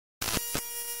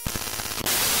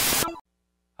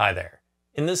Hi there.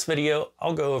 In this video,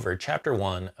 I'll go over Chapter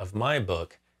 1 of my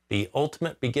book, The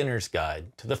Ultimate Beginner's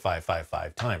Guide to the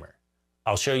 555 Timer.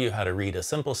 I'll show you how to read a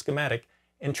simple schematic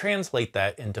and translate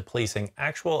that into placing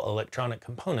actual electronic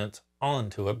components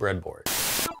onto a breadboard.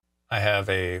 I have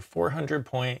a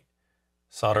 400-point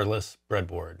solderless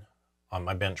breadboard on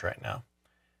my bench right now.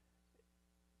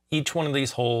 Each one of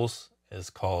these holes is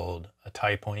called a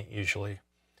tie point usually,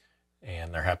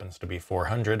 and there happens to be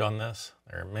 400 on this.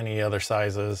 There are many other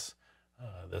sizes.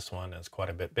 This one is quite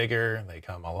a bit bigger. They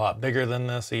come a lot bigger than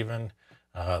this even.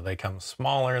 They come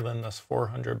smaller than this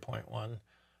 400-point one.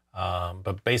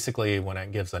 But basically when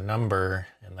it gives a number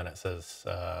and then it says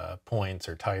points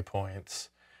or tie points,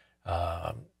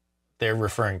 they're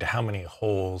referring to how many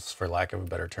holes, for lack of a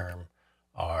better term,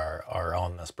 are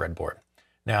on this breadboard.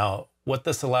 Now, what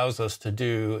this allows us to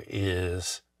do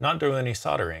is not do any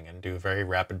soldering and do very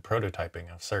rapid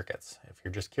prototyping of circuits. If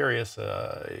you're just curious,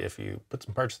 if you put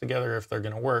some parts together, if they're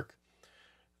going to work,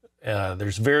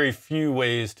 there's very few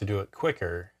ways to do it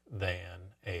quicker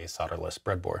than a solderless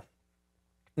breadboard.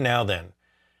 Now then,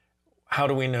 how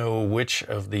do we know which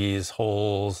of these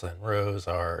holes and rows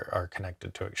are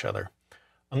connected to each other?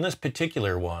 On this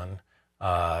particular one,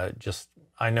 I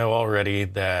know already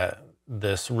that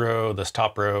this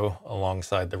top row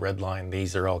alongside the red line,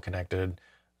 these are all connected.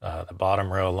 The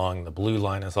bottom row along the blue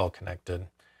line is all connected.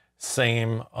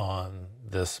 Same on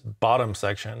this bottom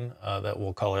section that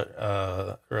we'll call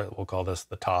this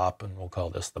the top and we'll call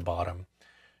this the bottom.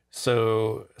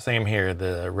 So same here,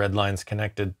 the red line's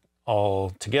connected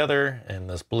all together, and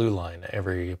this blue line,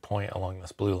 every point along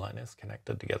this blue line is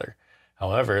connected together.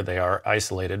 However, they are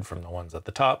isolated from the ones at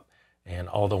the top, and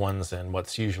all the ones in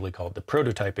what's usually called the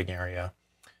prototyping area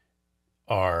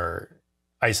are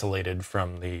isolated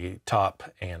from the top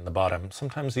and the bottom.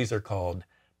 Sometimes these are called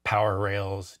power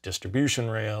rails,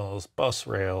 distribution rails, bus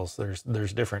rails.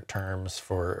 There's different terms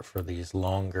for these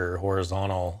longer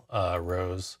horizontal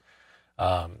rows.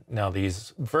 Now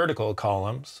these vertical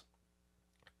columns,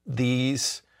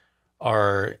 these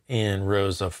are in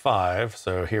rows of 5.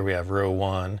 So here we have row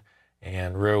 1,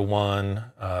 and row 1,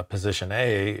 position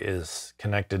A is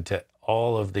connected to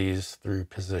all of these through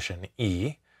position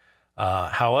E.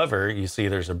 However, you see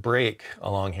there's a break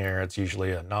along here. It's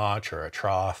usually a notch or a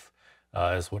trough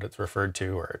is what it's referred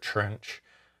to, or a trench.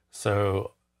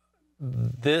 So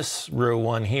this row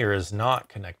 1 here is not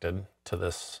connected to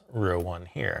this row 1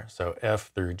 here. So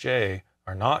F through J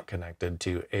are not connected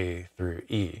to A through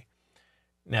E.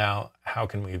 Now, how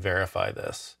can we verify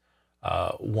this?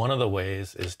 One of the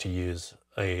ways is to use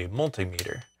a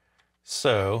multimeter.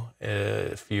 So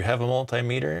if you have a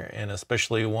multimeter, and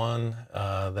especially one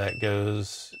that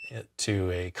goes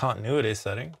to a continuity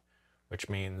setting, which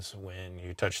means when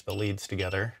you touch the leads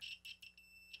together,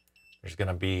 there's going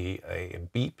to be a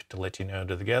beep to let you know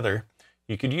they're together,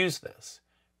 you could use this.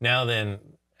 Now then,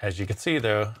 as you can see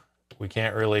though, we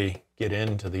can't really get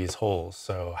into these holes.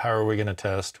 So how are we going to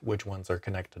test which ones are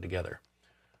connected together?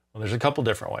 Well, there's a couple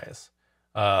different ways.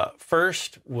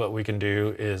 First, what we can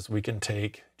do is we can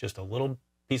take just a little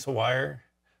piece of wire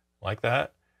like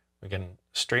that. We can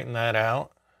straighten that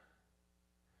out.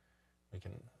 We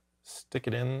can stick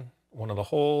it in one of the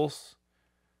holes.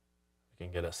 We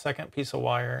can get a second piece of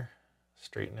wire,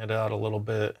 straighten it out a little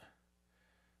bit,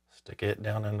 stick it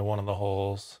down into one of the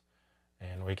holes,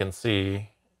 and we can see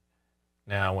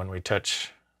now when we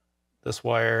touch this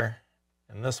wire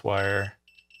and this wire,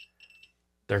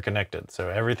 they're connected. So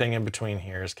everything in between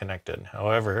here is connected.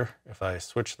 However, if I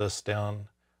switch this down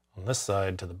on this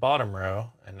side to the bottom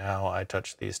row, and now I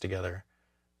touch these together,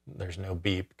 there's no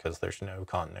beep because there's no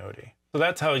continuity. So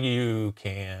that's how you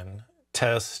can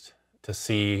test to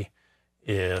see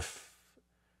if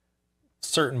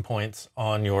certain points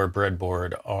on your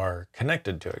breadboard are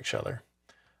connected to each other.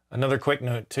 Another quick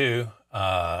note too,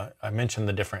 I mentioned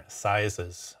the different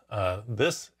sizes.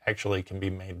 This actually can be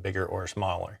made bigger or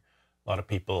smaller. A lot of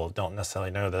people don't necessarily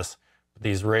know this, but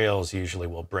these rails usually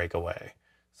will break away.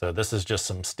 So this is just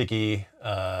some sticky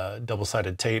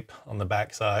double-sided tape on the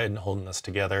back side holding this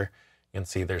together. You can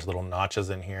see there's little notches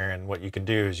in here, and what you can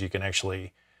do is you can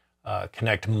actually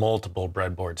connect multiple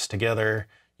breadboards together.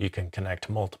 You can connect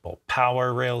multiple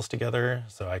power rails together.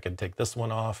 So I could take this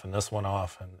one off and this one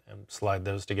off and slide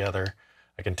those together.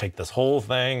 I can take this whole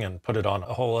thing and put it on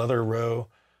a whole other row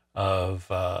of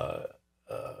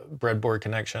breadboard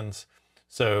connections.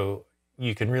 So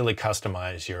you can really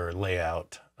customize your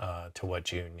layout to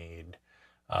what you need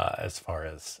as far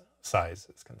as size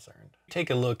is concerned. Take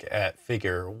a look at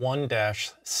figure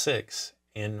 1-6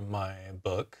 in my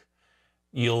book.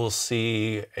 You'll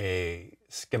see a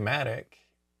schematic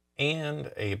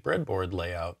and a breadboard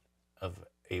layout of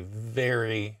a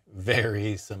very,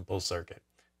 very simple circuit.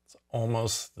 It's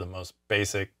almost the most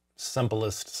basic,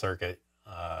 simplest circuit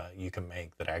you can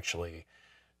make that actually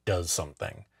does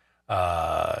something,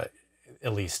 at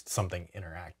least something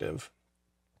interactive.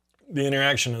 The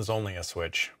interaction is only a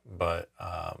switch, but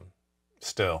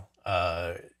still,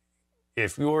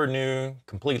 if you're new,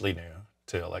 completely new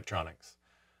to electronics,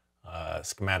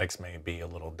 schematics may be a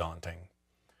little daunting.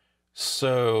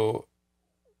 So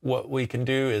what we can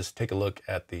do is take a look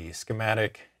at the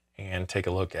schematic and take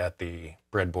a look at the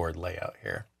breadboard layout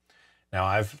here. Now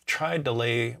I've tried to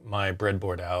lay my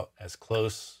breadboard out as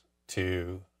close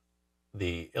to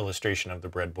the illustration of the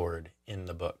breadboard in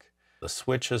the book. The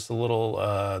switch is a little,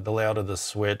 the layout of the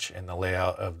switch and the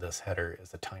layout of this header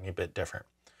is a tiny bit different.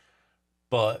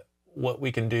 But what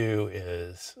we can do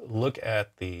is look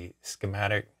at the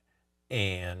schematic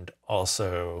and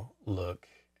also look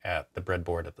at the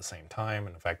breadboard at the same time.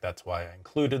 And in fact, that's why I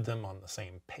included them on the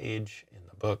same page in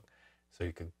the book, so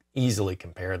you could easily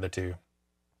compare the two.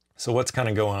 So what's kind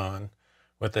of going on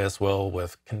with this? Well,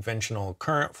 with conventional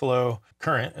current flow,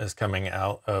 current is coming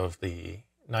out of the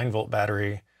 9-volt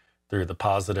battery through the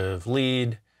positive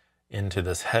lead into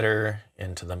this header,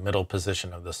 into the middle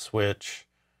position of the switch.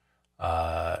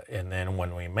 And then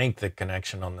when we make the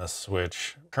connection on this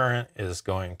switch, current is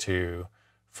going to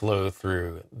flow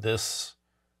through this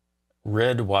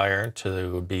red wire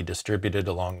to be distributed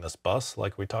along this bus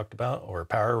like we talked about, or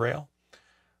power rail.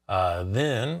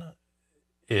 Then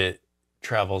it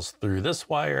travels through this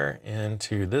wire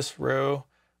into this row.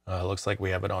 Looks like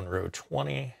we have it on row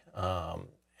 20.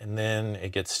 And then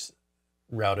it gets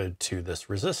routed to this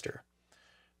resistor.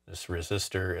 This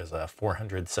resistor is a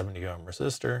 470 ohm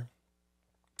resistor.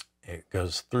 It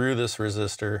goes through this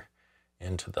resistor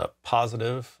into the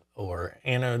positive or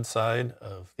anode side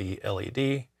of the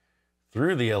LED,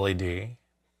 through the LED,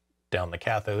 down the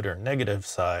cathode or negative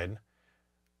side,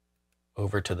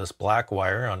 over to this black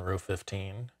wire on row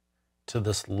 15, to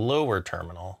this lower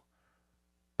terminal,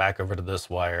 back over to this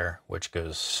wire, which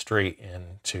goes straight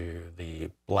into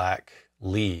the black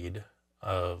lead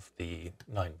of the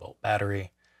 9-volt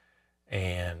battery.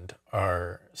 And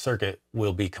our circuit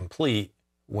will be complete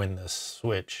when this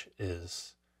switch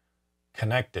is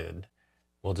connected.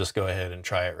 We'll just go ahead and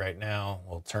try it right now.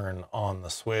 We'll turn on the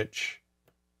switch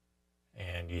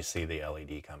and you see the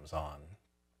LED comes on.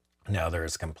 Now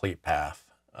there's a complete path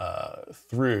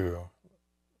through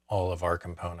all of our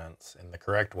components in the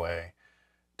correct way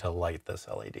to light this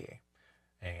LED.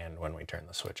 And when we turn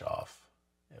the switch off,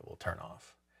 it will turn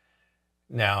off.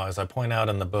 Now, as I point out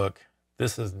in the book,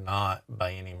 this is not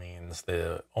by any means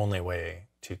the only way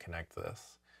to connect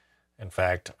this. In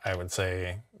fact, I would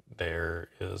say there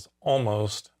is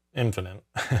almost infinite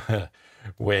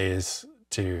ways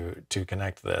to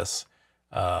connect this.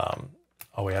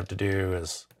 All we have to do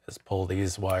is pull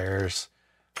these wires,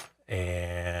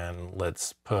 and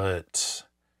let's put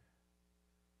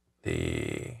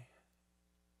the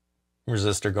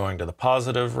resistor going to the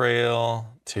positive rail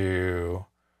to,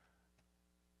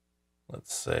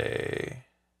 let's say,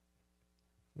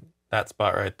 that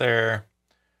spot right there.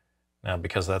 Now,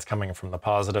 because that's coming from the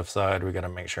positive side, we got to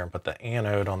make sure and put the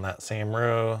anode on that same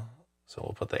row. So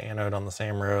we'll put the anode on the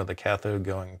same row, the cathode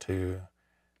going to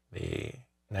the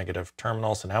negative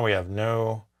terminal. So now we have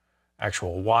no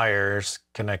actual wires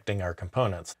connecting our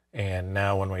components. And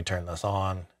now when we turn this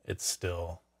on, it's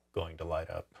still going to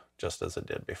light up just as it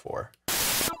did before.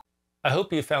 I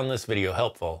hope you found this video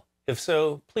helpful. If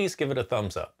so, please give it a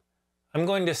thumbs up. I'm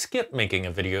going to skip making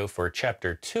a video for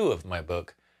chapter 2 of my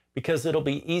book because it'll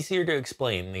be easier to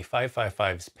explain the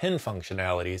 555's pin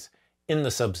functionalities in the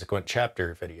subsequent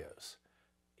chapter videos.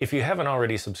 If you haven't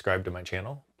already subscribed to my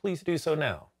channel, please do so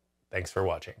now. Thanks for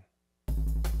watching.